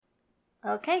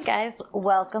Okay, guys,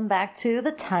 welcome back to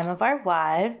the Time of Our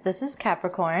Wives. This is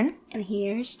Capricorn. And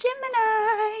here's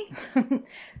Gemini.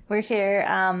 We're here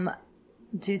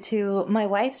due to my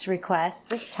wife's request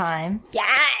this time.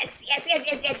 Yes.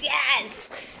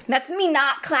 That's me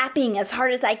not clapping as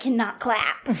hard as I cannot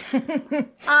clap.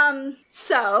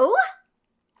 So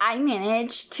I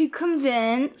managed to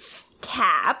convince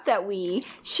Cap that we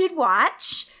should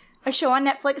watch a show on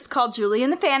Netflix called Julie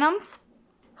and the Phantoms.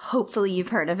 Hopefully you've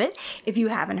heard of it. If you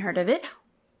haven't heard of it,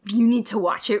 you need to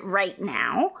watch it right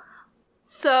now.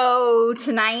 So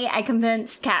tonight I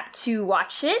convinced Cap to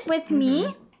watch it with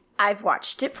me. I've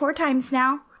watched it 4 times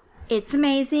now. It's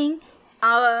amazing.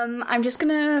 I'm just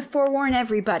gonna forewarn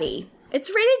everybody.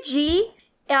 It's rated G,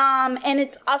 and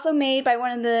it's also made by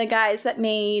one of the guys that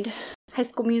made High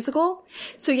School Musical.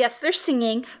 So yes, they're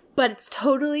singing, but it's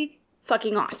totally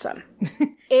fucking awesome.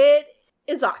 It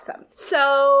is awesome.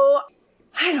 So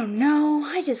I don't know.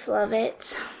 I just love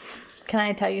it. Can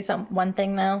I tell you one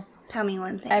thing, though? Tell me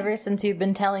one thing. Ever since you've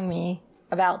been telling me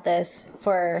about this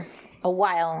for a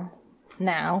while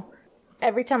now,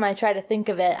 every time I try to think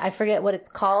of it, I forget what it's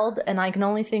called, and I can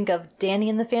only think of Danny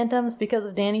and the Phantoms because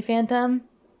of Danny Phantom.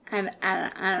 I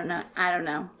don't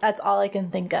know. That's all I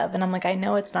can think of, and I'm like, I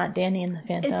know it's not Danny and the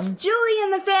Phantom. It's Julie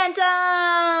and the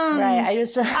Phantoms! Right, I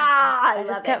just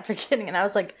kept it. forgetting, and I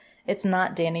was like, it's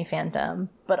not Danny Phantom,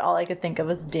 but all I could think of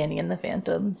was Danny and the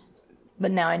Phantoms. But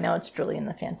now I know it's Julie and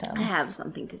the Phantoms. I have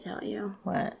something to tell you.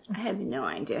 What? I have no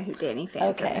idea who Danny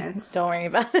Phantom is. Don't worry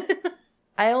about it.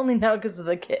 I only know because of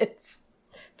the kids.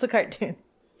 It's a cartoon.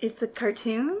 It's a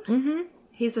cartoon? Mm-hmm.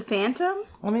 He's a phantom?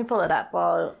 Let me pull it up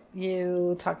while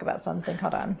you talk about something.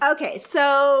 Hold on. Okay,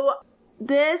 so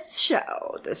this show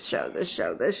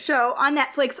on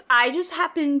Netflix, I just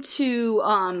happened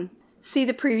to see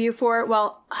the preview for it.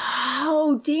 Well,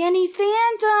 Danny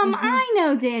Phantom. I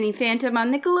know Danny Phantom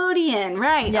on Nickelodeon.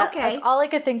 Right, yeah, okay. That's all I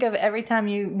could think of every time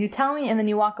you tell me, and then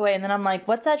you walk away, and then I'm like,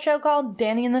 what's that show called?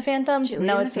 Danny and the Phantoms? Julie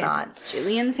no, and it's the not. Phantoms.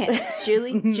 Julie and the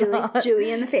Phantoms.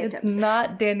 Julie and the Phantoms. It's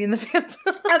not Danny and the Phantoms.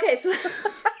 Okay, so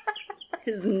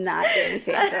it's not Danny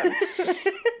Phantom.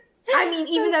 I mean,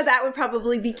 even though that would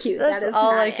probably be cute. That's that is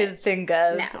all not I it. could think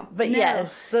of. No. But No.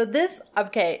 yes, so this,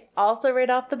 okay, also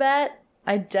right off the bat,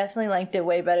 I definitely liked it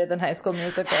way better than High School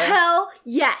Musical. Hell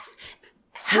yes.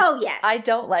 Hell yes. I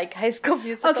don't like High School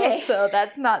Musical, Okay. so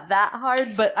that's not that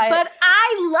hard, but I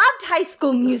loved High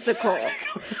School Musical.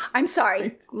 I'm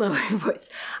sorry, lower your voice.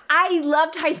 I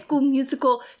loved High School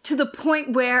Musical to the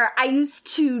point where I used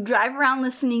to drive around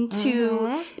listening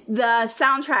to the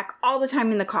soundtrack all the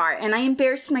time in the car, and I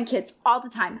embarrassed my kids all the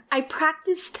time. I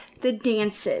practiced the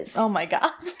dances. Oh my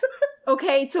god.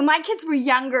 Okay, so my kids were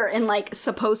younger and, like,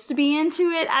 supposed to be into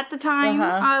it at the time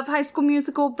of High School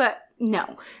Musical, but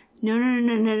no.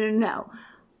 No.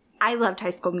 I loved High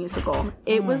School Musical.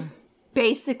 It was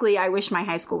basically, I wish my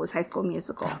high school was High School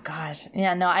Musical. Oh gosh.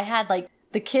 Yeah, no, I had, like,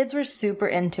 the kids were super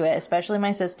into it, especially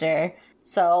my sister.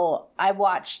 So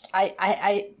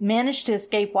I managed to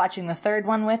escape watching the third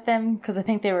one with them because I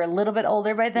think they were a little bit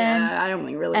older by then. Yeah, I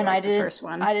only really liked the first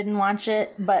one. I didn't watch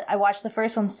it, but I watched the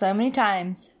first one so many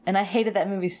times, and I hated that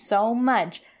movie so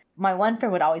much. My one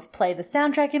friend would always play the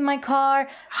soundtrack in my car.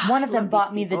 One of them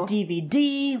bought me the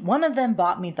DVD. One of them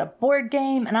bought me the board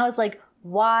game, and I was like,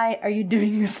 why are you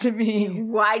doing this to me?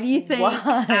 Why do you think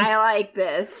I like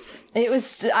this?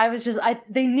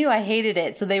 They knew I hated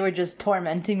it, so they were just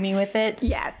tormenting me with it.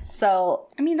 Yes. So,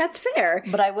 I mean, that's fair.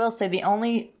 but I will say the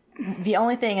only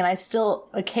thing, and I still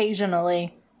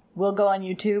occasionally will go on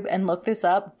YouTube and look this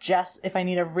up just if I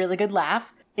need a really good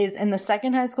laugh, is in the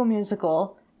second High School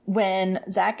Musical when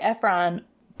Zac Efron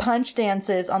punch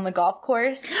dances on the golf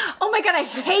course. Oh my god, I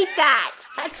hate that.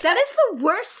 That is the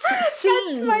worst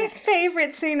scene. That's my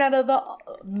favorite scene out of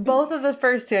both of the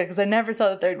first two, because I never saw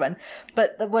the third one.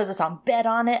 But there was a song Bet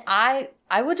on It. I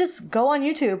would just go on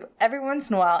YouTube every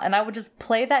once in a while, and I would just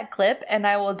play that clip, and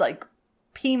I would, like,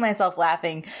 pee myself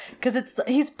laughing, because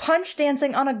he's punch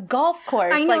dancing on a golf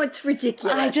course. I know, like, it's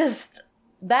ridiculous.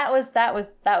 That was the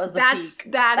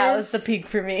peak. That was the peak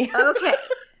for me. Okay.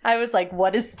 I was like,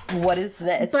 what is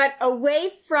this? But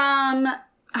away from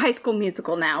High School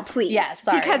Musical now, please. Yeah,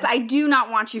 sorry. Because I do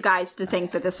not want you guys to think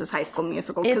that this is High School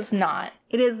Musical. It's not.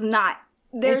 It is not.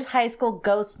 It's High School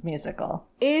Ghost Musical.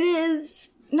 It is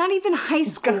not even high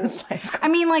school. Ghost High School. I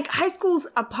mean, like, high school's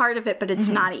a part of it, but it's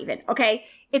not even, okay?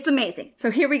 It's amazing. So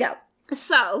here we go.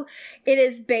 So, it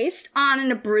is based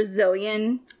on a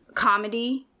Brazilian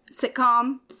comedy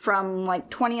sitcom from,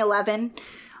 like, 2011.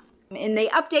 And they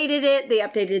updated it. They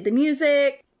updated the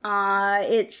music.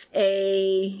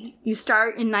 You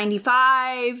start in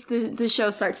 95. The show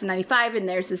starts in 95, and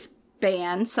there's this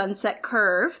band, Sunset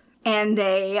Curve. and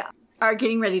they are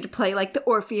getting ready to play like the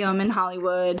Orpheum in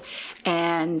Hollywood,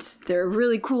 and they're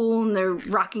really cool, and they're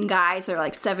rocking guys. They're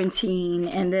like 17,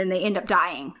 and then they end up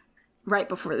dying right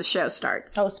before the show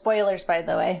starts. Oh, spoilers, by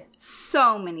the way.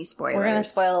 So many spoilers. We're going to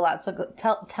spoil a lot, so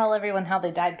tell everyone how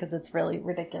they died, because it's really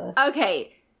ridiculous.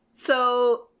 Okay,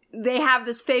 so they have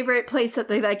this favorite place that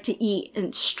they like to eat,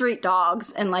 and street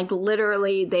dogs, and like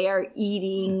literally they are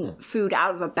eating food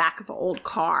out of the back of an old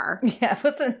car. Yeah,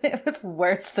 it was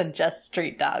worse than just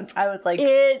street dogs. I was like,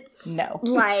 it's no.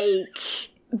 Like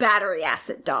battery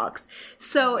acid dogs.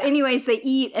 So anyways, they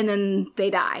eat and then they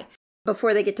die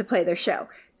before they get to play their show.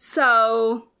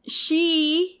 So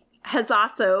she has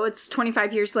also, it's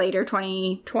 25 years later,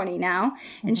 2020 now,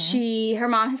 and her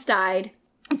mom has died.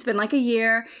 It's been like a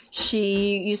year.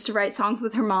 She used to write songs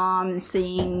with her mom and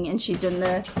sing, and she's in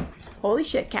the... Holy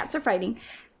shit, cats are fighting.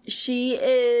 She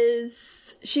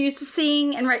used to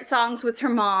sing and write songs with her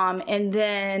mom, and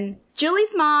then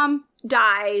Julie's mom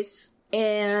dies,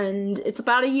 and it's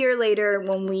about a year later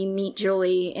when we meet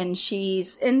Julie, and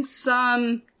she's in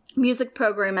some music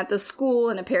program at the school,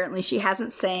 and apparently she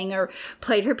hasn't sang or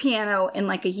played her piano in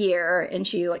like a year, and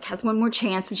she like has one more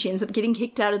chance, and she ends up getting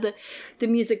kicked out of the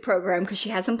music program because she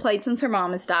hasn't played since her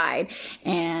mom has died,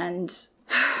 and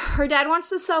her dad wants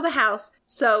to sell the house,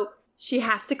 so she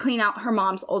has to clean out her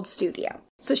mom's old studio.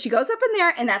 So she goes up in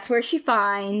there, and that's where she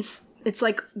finds, it's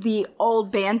like the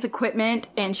old band's equipment,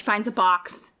 and she finds a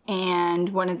box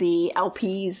and one of the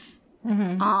LPs.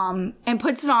 And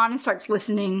puts it on and starts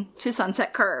listening to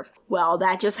Sunset Curve. Well,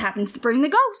 that just happens to bring the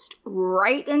ghost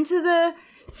right into the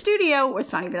studio, or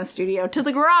it's not even a studio, to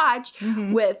the garage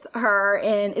with her,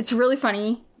 and it's really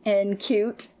funny and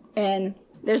cute, and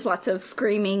there's lots of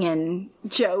screaming and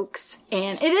jokes,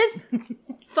 and it is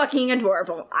fucking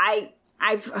adorable.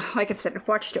 I've like I've said, I've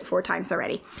watched it 4 times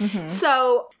already.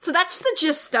 So that's the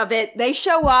gist of it. They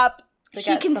show up.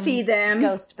 She can see them.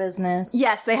 Ghost business.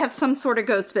 Yes, they have some sort of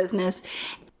ghost business.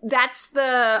 That's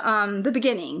the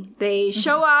beginning. They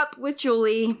show up with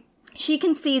Julie. She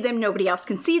can see them. Nobody else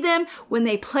can see them. When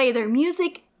they play their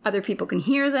music, other people can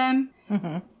hear them.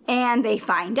 And they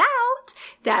find out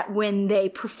that when they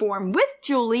perform with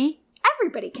Julie,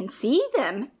 everybody can see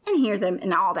them and hear them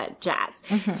and all that jazz.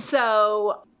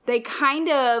 So they kind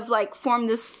of like form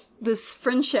this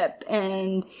friendship,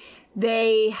 and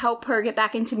they help her get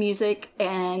back into music,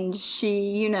 and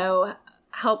she,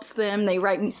 helps them. They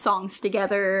write songs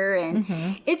together, and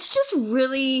it's just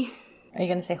really... Are you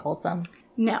going to say wholesome?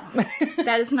 No,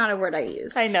 that is not a word I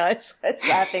use. I know, I was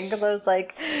laughing because I was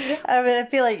like, I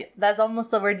feel like that's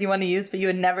almost the word you want to use, but you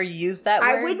would never use that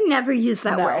word. I would never use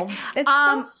that word. It's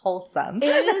so wholesome.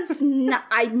 It is not,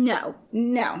 no.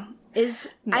 It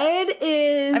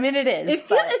is. I mean, it is.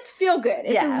 It's feel good.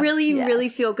 It's a really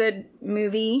feel good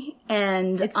movie,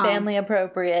 and it's family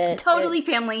appropriate. Totally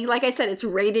family. Like I said, it's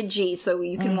rated G, so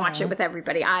you can watch it with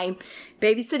everybody. I'm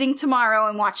babysitting tomorrow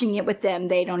and watching it with them.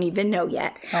 They don't even know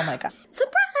yet. Oh my god!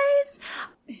 Surprise!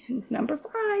 Number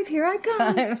 5. Here I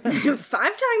come. 5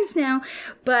 times now,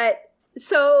 but.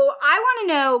 So I want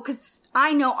to know, because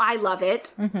I know I love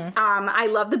it. I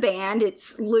love the band.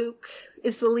 It's Luke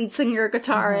is the lead singer,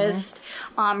 guitarist.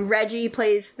 Reggie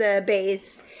plays the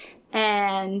bass,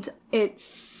 and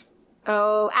it's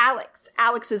Alex.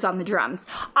 Alex is on the drums.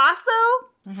 Also,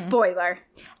 spoiler,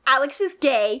 Alex is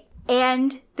gay,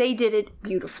 and they did it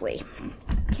beautifully.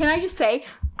 Can I just say,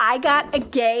 I got a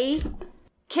gay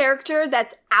character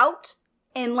that's out.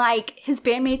 And, like, his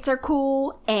bandmates are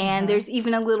cool, and there's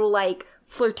even a little, like,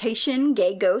 flirtation,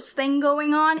 gay ghost thing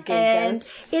going on.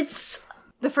 It's...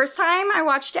 The first time I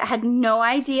watched it, I had no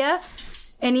idea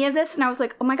any of this, and I was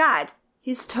like, oh my god,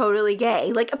 he's totally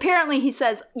gay. Like, apparently he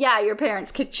says, yeah, your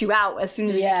parents kicked you out as soon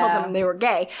as you told them they were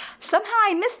gay. Somehow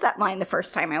I missed that line the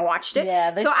first time I watched it.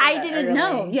 Yeah, so I didn't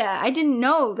know. Yeah, I didn't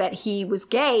know that he was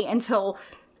gay until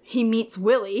he meets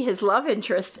Willie, his love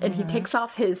interest, and he takes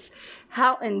off his...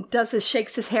 and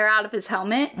shakes his hair out of his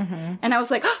helmet. And I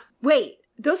was like, oh, wait,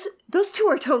 those 2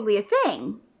 are totally a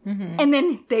thing. And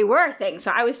then they were a thing.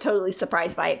 So I was totally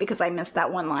surprised by it because I missed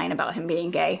that one line about him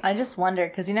being gay. I just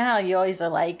wondered, because you know how you always are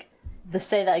like,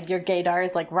 say that like, your gaydar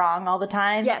is like wrong all the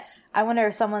time? Yes. I wonder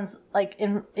if someone's like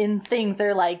in things,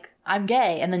 they're like, I'm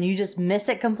gay, and then you just miss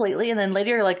it completely, and then later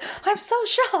you're like, I'm so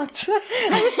shocked.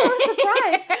 I was so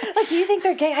surprised. Like, do you think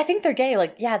they're gay? I think they're gay.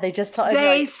 Like, yeah, they just told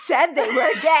They said they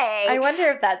were gay. I wonder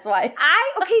if that's why.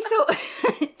 Okay, so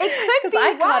it could be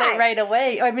I caught it right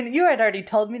away. I mean, you had already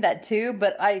told me that too,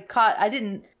 but I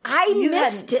didn't. You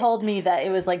hadn't told me that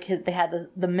it was like they had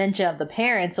the mention of the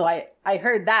parents, so I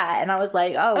heard that, and I was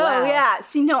like, oh, wow. Oh, yeah.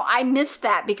 See, no, I missed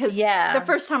that because the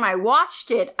first time I watched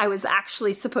it, I was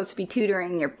actually supposed to be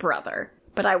tutoring your brother.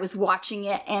 but I was watching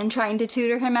it and trying to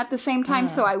tutor him at the same time,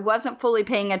 so I wasn't fully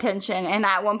paying attention. And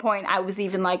at one point, I was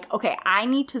even like, okay, I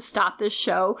need to stop this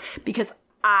show because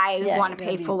I want to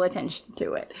pay full attention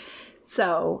to it.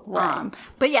 So,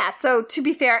 but yeah, so to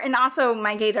be fair, and also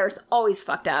my gaytor's always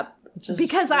fucked up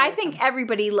because I think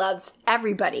everybody loves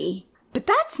everybody, but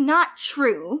that's not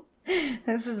true.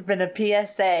 This has been a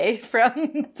PSA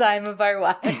from the time of our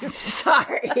wives.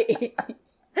 Sorry.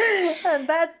 And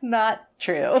that's not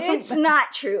true. It's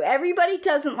not true. Everybody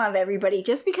doesn't love everybody.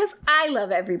 Just because I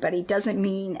love everybody doesn't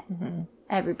mean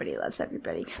everybody loves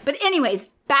everybody. But anyways,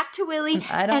 back to Willie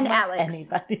I don't and love Alex.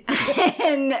 anybody.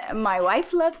 And my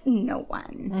wife loves no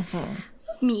one.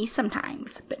 Me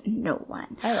sometimes, but no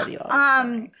one. I love you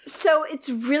all. So it's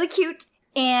really cute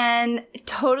and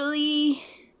totally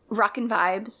rockin'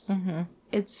 vibes.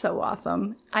 It's so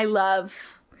awesome. I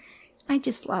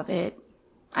just love it.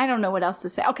 I don't know what else to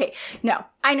say. Okay, no,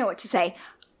 I know what to say.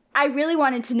 I really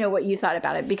wanted to know what you thought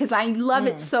about it because I love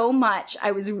it so much.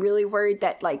 I was really worried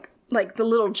that like the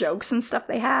little jokes and stuff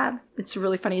they have, it's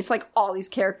really funny. It's like all these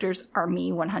characters are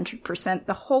me 100%.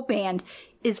 The whole band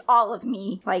is all of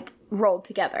me, like rolled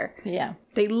together. Yeah.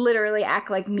 They literally act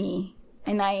like me.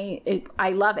 And I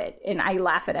love it. And I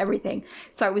laugh at everything.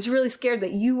 So I was really scared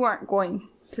that you weren't going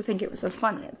to think it was as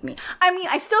funny as me. I mean,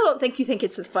 I still don't think you think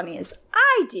it's as funny as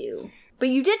I do. But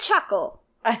you did chuckle.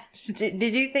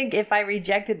 Did you think if I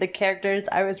rejected the characters,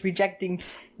 I was rejecting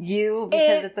you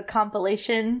because it's a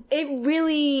compilation? It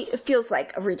really feels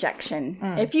like a rejection.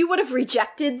 If you would have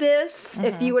rejected this,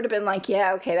 if you would have been like,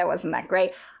 yeah, okay, that wasn't that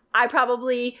great, I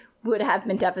probably would have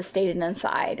been devastated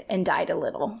inside and died a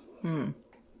little.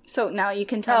 So now you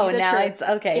can tell me the now truth. it's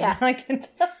okay. Yeah. Now I can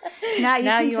tell.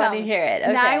 Now you want to hear it.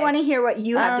 Okay. Now I want to hear what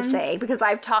you have to say because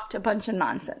I've talked a bunch of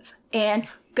nonsense. And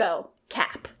go,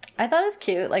 Cap. I thought it was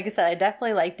cute. Like I said, I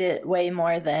definitely liked it way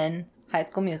more than High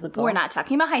School Musical. We're not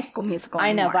talking about High School Musical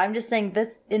anymore. I know, but I'm just saying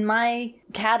this, in my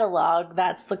catalog,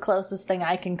 that's the closest thing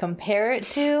I can compare it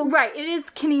to. Right. It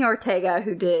is Kenny Ortega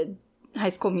who did High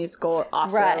School Musical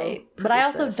also. Right. But I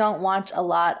also don't watch a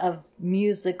lot of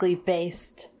musically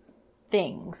based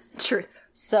things. Truth.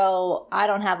 So I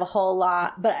don't have a whole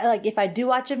lot. But like if I do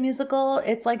watch a musical,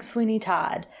 it's like Sweeney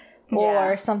Todd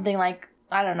or something like,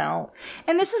 I don't know.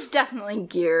 And this is definitely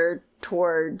geared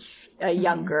towards a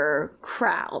younger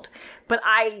crowd. But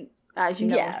I, as you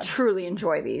know, truly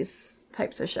enjoy these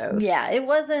types of shows. Yeah, it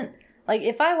wasn't, like,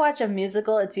 if I watch a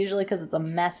musical, it's usually because it's a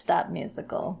messed up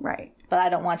musical. Right. But I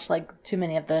don't watch, like, too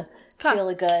many of the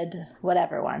feel-good,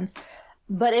 whatever ones.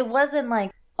 But it wasn't,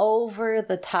 like, over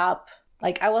the top.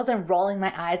 Like, I wasn't rolling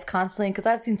my eyes constantly, because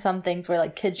I've seen some things where,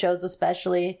 like, kid shows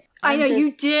especially, I know,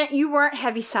 you weren't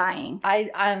heavy sighing.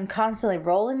 I'm constantly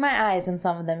rolling my eyes in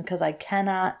some of them because I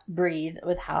cannot breathe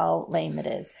with how lame it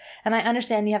is. And I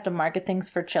understand you have to market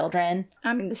things for children.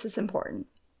 I mean, this is important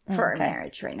for our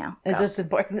marriage right now. Is this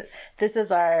important? This is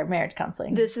our marriage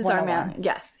counseling. This is our marriage.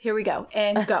 Yes, here we go.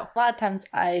 And go. A lot of times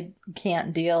I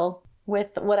can't deal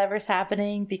with whatever's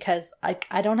happening because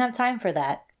I don't have time for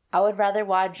that. I would rather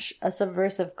watch a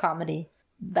subversive comedy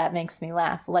that makes me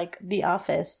laugh, like The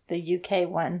Office, the UK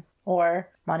one. Or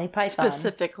Monty Python.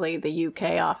 Specifically the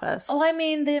UK Office. Oh, I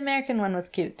mean, the American one was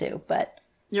cute too, but...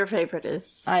 Your favorite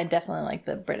is... I definitely like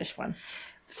the British one.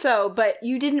 So, but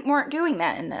you weren't doing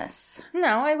that in this.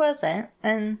 No, I wasn't.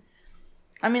 And,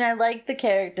 I mean, I liked the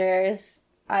characters.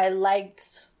 I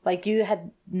liked, like you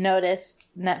had noticed,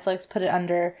 Netflix put it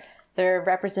under their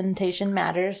representation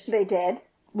matters. They did.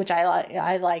 Which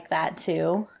I like that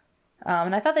too.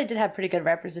 And I thought they did have pretty good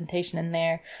representation in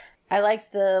there. I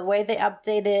liked the way they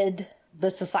updated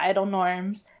the societal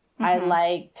norms. Mm-hmm. I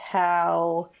liked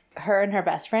how her and her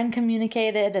best friend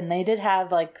communicated, and they did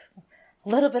have like a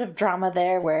little bit of drama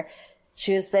there where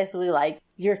she was basically like,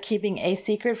 "You're keeping a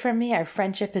secret from me. Our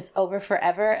friendship is over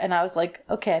forever." And I was like,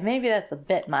 okay, maybe that's a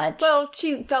bit much. Well,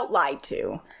 she felt lied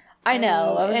to. I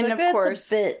know. I was and like, of course,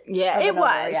 a bit it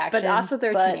was, but also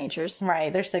they're teenagers.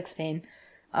 Right, they're 16.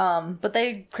 But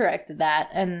they corrected that,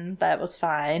 and that was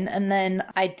fine. And then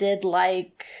I did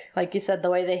like you said, the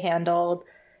way they handled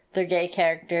their gay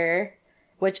character,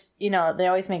 which, you know, they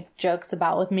always make jokes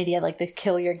about with media, like the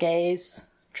kill your gays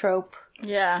trope.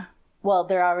 Yeah. Well,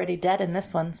 they're already dead in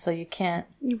this one, so you can't.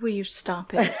 Will you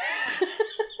stop it?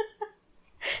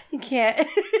 You can't.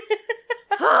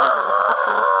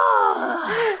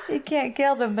 You can't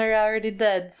kill them. They're already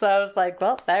dead. So I was like,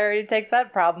 well, that already takes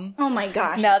that problem. Oh my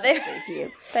gosh. No,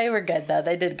 they were good though.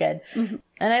 They did good. Mm-hmm.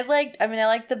 And I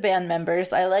liked the band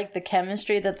members. I liked the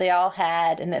chemistry that they all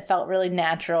had, and it felt really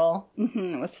natural.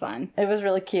 Mm-hmm. It was fun. It was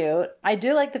really cute. I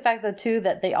do like the fact though too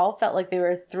that they all felt like they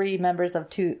were three members of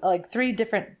three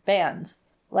different bands.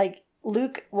 Like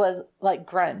Luke was like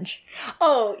grunge.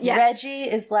 Oh, yes. Reggie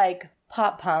is like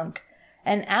pop punk.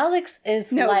 And Alex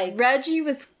is like... Reggie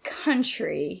was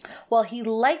country. Well, he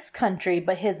likes country,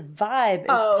 but his vibe is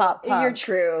pop punk. You're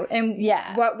true. And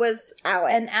what was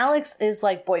Alex? And Alex is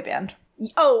like boy band.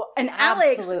 Oh, and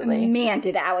Alex, Absolutely. man,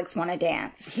 did Alex want to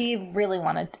dance. He really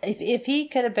wanted... If he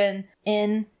could have been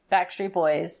in Backstreet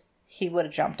Boys, he would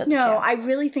have jumped at the chance. No, I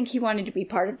really think he wanted to be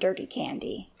part of Dirty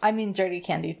Candy. I mean, Dirty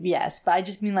Candy, yes. But I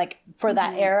just mean, like, for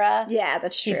that era... Yeah,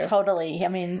 that's true. He totally... I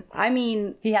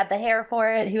mean... He had the hair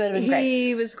for it. He would have been great.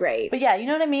 He was great. But yeah, you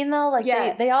know what I mean, though? Like,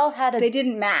 they all had a... They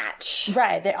didn't match.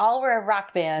 Right. They all were a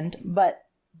rock band, but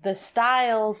the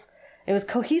styles... It was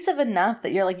cohesive enough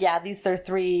that you're like, yeah, these are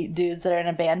three dudes that are in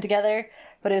a band together,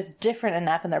 but it was different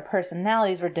enough and their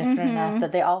personalities were different enough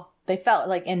that they felt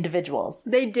like individuals.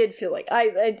 They did feel like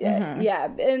I did. Yeah.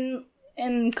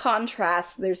 In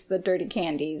contrast, there's the Dirty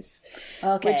Candies,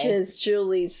 which is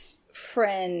Julie's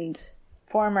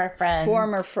former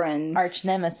friend, arch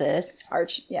nemesis.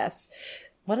 Yes.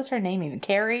 What is her name even?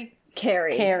 Carrie.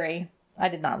 I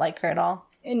did not like her at all.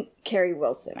 And Carrie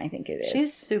Wilson, I think it is.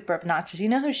 She's super obnoxious. You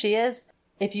know who she is?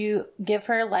 If you give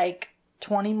her like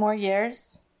 20 more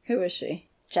years. Who is she?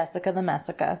 Jessica the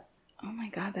Messica. Oh my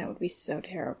god, that would be so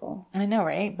terrible. I know,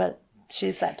 right? But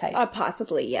she's that type.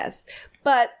 Possibly, yes.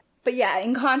 But yeah,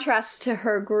 in contrast to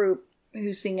her group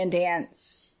who sing and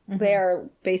dance, they're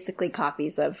basically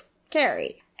copies of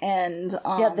Carrie. And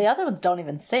the other ones don't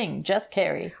even sing, just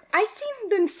Carrie. I've seen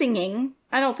them singing.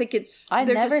 I don't think they're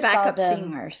never just backup saw them.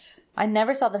 Singers. I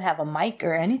never saw them have a mic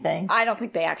or anything. I don't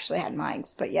think they actually had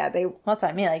mics, but yeah, Well, that's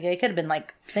what I mean. Like, they could have been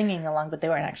like singing along, but they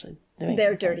weren't actually doing They're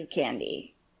anything. Dirty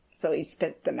Candy. So he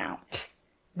spit them out.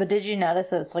 But did you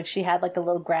notice it's like she had like a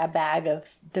little grab bag of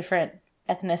different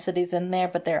ethnicities in there,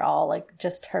 but they're all like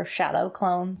just her shadow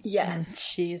clones? Yes. And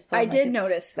she's I did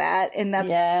notice that, and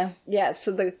that's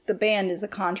so the band is a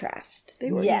contrast.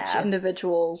 They were each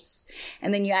individuals,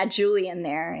 and then you add Julie in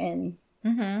there, and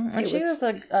and she was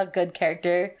a good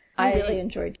character. I really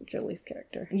enjoyed Julie's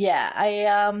character.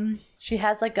 Yeah, she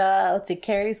has like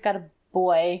Carrie's got a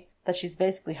boy that she's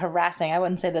basically harassing. I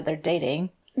wouldn't say that they're dating.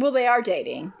 Well, they are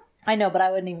dating. I know, but I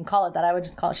wouldn't even call it that. I would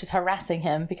just call it she's harassing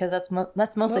him because that's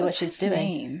mostly what she's doing.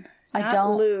 Name? I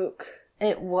don't. Luke.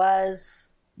 It was.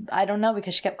 I don't know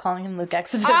because she kept calling him Luke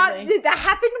accidentally. That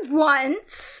happened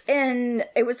once, and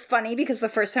it was funny because the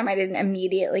first time I didn't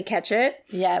immediately catch it.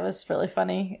 Yeah, it was really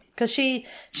funny because she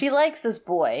likes this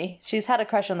boy. She's had a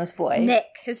crush on this boy, Nick.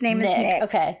 His name is Nick.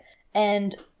 Okay,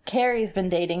 and Carrie's been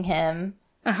dating him.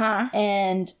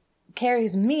 And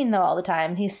Carrie's mean though all the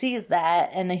time. He sees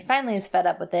that, and he finally is fed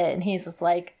up with it, and he's just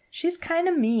like, she's kind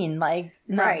of mean, like,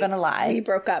 not gonna lie. We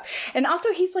broke up. And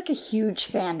also, he's like a huge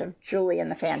fan of Julie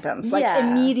and the Phantoms. Like,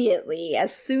 immediately,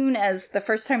 as soon as the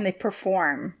first time they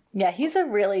perform. Yeah, he's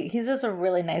just a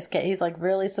really nice kid. He's like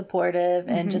really supportive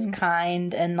and just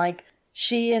kind, and like,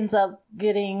 she ends up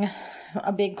getting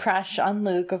a big crush on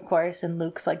Luke, of course, and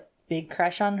Luke's like, big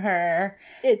crush on her.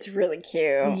 It's really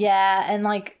cute. Yeah, and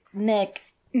like, Nick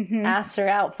asks her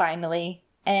out finally,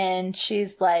 and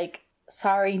she's like,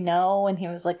 sorry, no. And he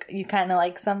was like, you kind of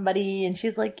like somebody, and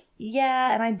she's like,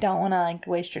 yeah, and I don't want to like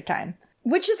waste your time,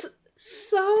 which is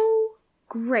so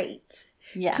great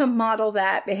to model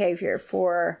that behavior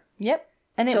for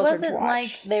and it wasn't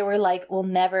like they were like, we'll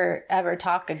never ever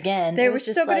talk again. They were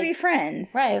still going to be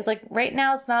friends, right? It was like, right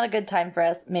now it's not a good time for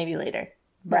us, maybe later.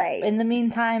 But in the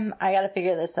meantime, I got to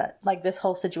figure this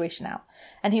whole situation out.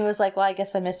 And he was like, well, I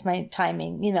guess I missed my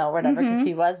timing, you know, whatever, because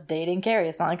he was dating Carrie.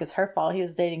 It's not like it's her fault. He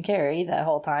was dating Carrie that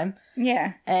whole time.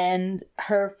 Yeah. And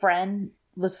her friend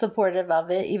was supportive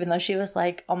of it, even though she was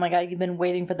like, oh my God, you've been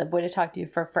waiting for the boy to talk to you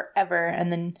for forever.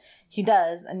 And then he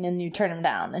does, and then you turn him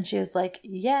down. And she was like,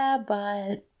 yeah,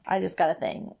 but I just got a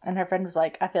thing. And her friend was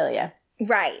like, I feel ya.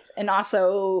 Right. And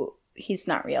also, he's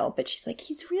not real, but she's like,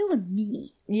 he's real to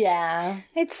me. Yeah.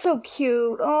 It's so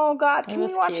cute. Oh, God. Can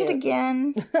we watch it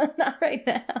again? Not right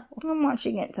now. I'm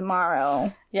watching it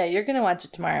tomorrow. Yeah, you're going to watch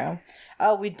it tomorrow.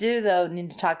 Oh, we do, though,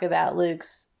 need to talk about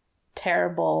Luke's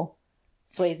terrible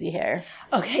Swayze hair.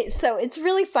 Okay, so it's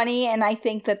really funny, and I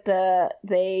think that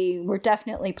they were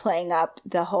definitely playing up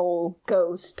the whole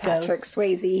ghost Patrick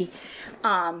Swayze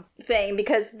thing,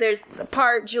 because there's the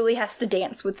part Julie has to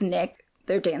dance with Nick.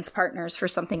 They're dance partners for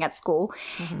something at school,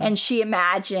 and she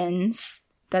imagines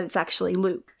that it's actually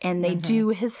Luke, and they do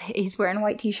he's wearing a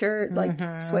white t-shirt like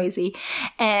Swayze,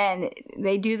 and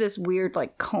they do this weird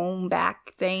like comb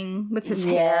back thing with his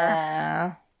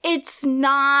hair. It's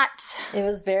not. It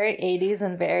was very 80s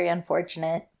and very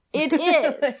unfortunate. It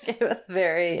is. It was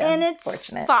very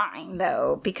unfortunate. It's fine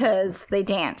though, because they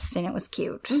danced and it was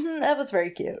cute. That was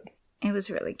very cute. It was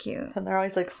really cute. And they're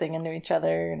always like singing to each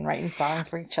other and writing songs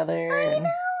for each other. And...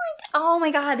 Oh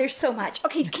my god, there's so much.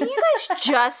 Okay, can you guys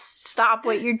just stop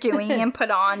what you're doing and put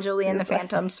on Julie and the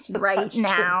Phantoms right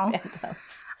now?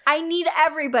 I need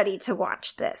everybody to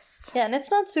watch this. Yeah, and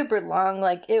it's not super long.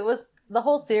 Like, it was, the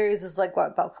whole series is like,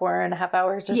 what, about 4.5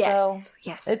 hours or so?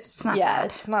 Yes, It's not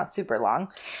bad. It's not super long.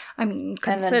 I mean,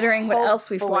 considering what else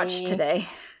we've watched today.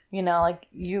 You know, like,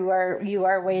 you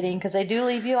are waiting, because they do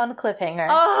leave you on a cliffhanger.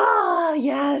 Oh,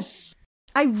 yes.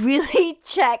 I really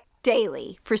check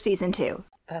daily for season 2.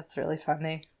 That's really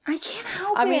funny. I can't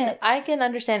help it. I mean, I can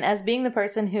understand, as being the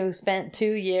person who spent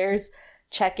 2 years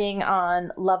checking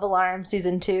on Love Alarm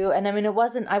season 2, and I mean, I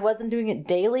wasn't doing it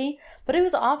daily, but it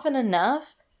was often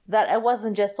enough that I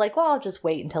wasn't just like, well, I'll just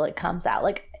wait until it comes out.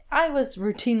 Like, I was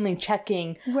routinely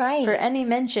checking for any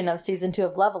mention of season 2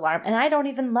 of Love Alarm, and I don't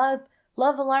even love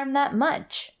Love Alarm that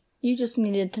much. You just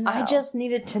needed to know. I just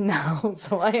needed to know,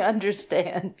 so I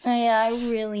understand. Yeah, I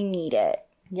really need it.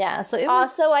 Yeah, so it was...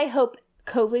 Also, I hope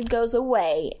COVID goes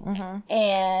away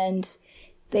and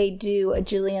they do a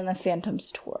Julie and the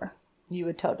Phantoms tour. You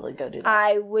would totally go do that.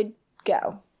 I would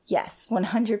go. Yes,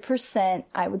 100%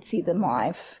 I would see them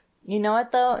live. You know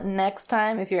what, though? Next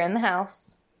time, if you're in the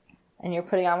house and you're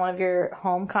putting on one of your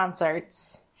home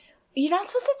concerts... You're not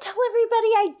supposed to tell everybody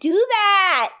I do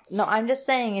that! No, I'm just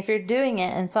saying, if you're doing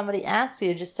it and somebody asks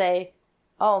you, just say,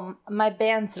 oh, my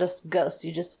band's just ghosts.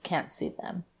 You just can't see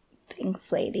them.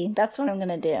 Thanks, lady. That's what I'm going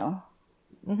to do.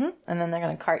 Mm-hmm. And then they're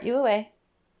going to cart you away.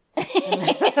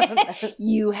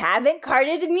 You haven't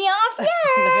carted me off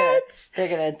yet! They're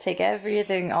going to take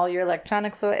everything, all your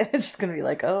electronics away. They're just going to be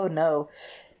like, oh, no.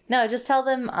 No, just tell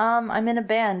them, I'm in a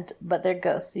band, but they're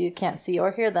ghosts, so you can't see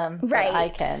or hear them. Right. But I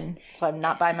can, so I'm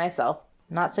not by myself.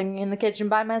 Not singing in the kitchen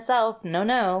by myself.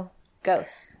 No.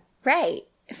 Ghosts. Right.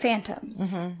 Phantoms.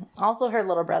 Mm-hmm. Also, her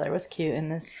little brother was cute in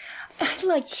this I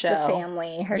liked show. the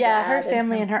family. Her yeah, dad her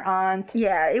family and her aunt.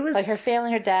 Yeah, it was... Like, her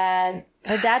family, her dad.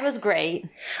 Her dad was great.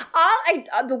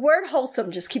 The word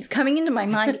wholesome just keeps coming into my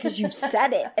mind because you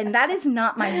said it, and that is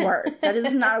not my word. That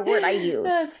is not a word I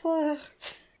use.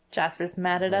 Jasper's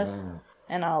mad at us,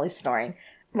 and Ollie's snoring.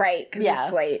 Right, because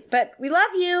it's late. But we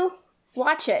love you.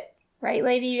 Watch it. Right,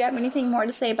 lady? You have anything more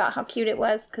to say about how cute it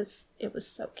was? Because it was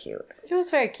so cute. It was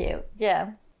very cute.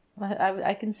 Yeah.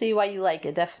 I can see why you like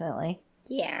it, definitely.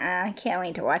 Yeah, I can't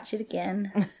wait to watch it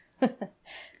again.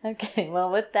 Okay, well,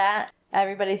 with that,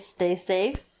 everybody stay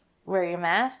safe. Wear your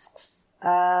masks.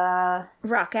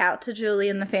 Rock out to Julie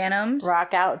and the Phantoms.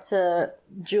 Rock out to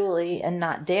Julie and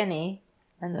not Danny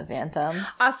and the Phantoms.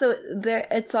 Also,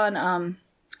 it's on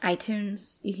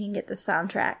iTunes. You can get the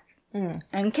soundtrack.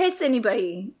 In case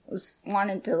anybody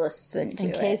wanted to listen to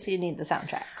it. In case you need the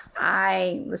soundtrack.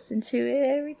 I listen to it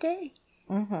every day.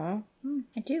 I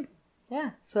do.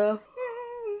 Yeah, so...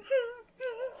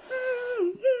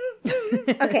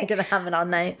 Okay. You're gonna have it all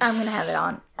night. I'm gonna have it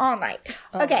on all night.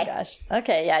 Oh okay. my gosh.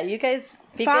 Okay, yeah, you guys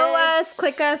follow us,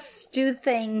 click us, do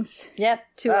things. Yep.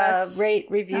 To us. Rate,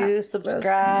 review,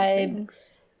 subscribe.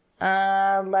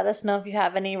 Let us know if you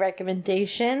have any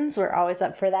recommendations. We're always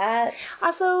up for that.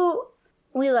 Also,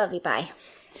 we love you. Bye.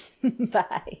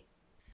 Bye.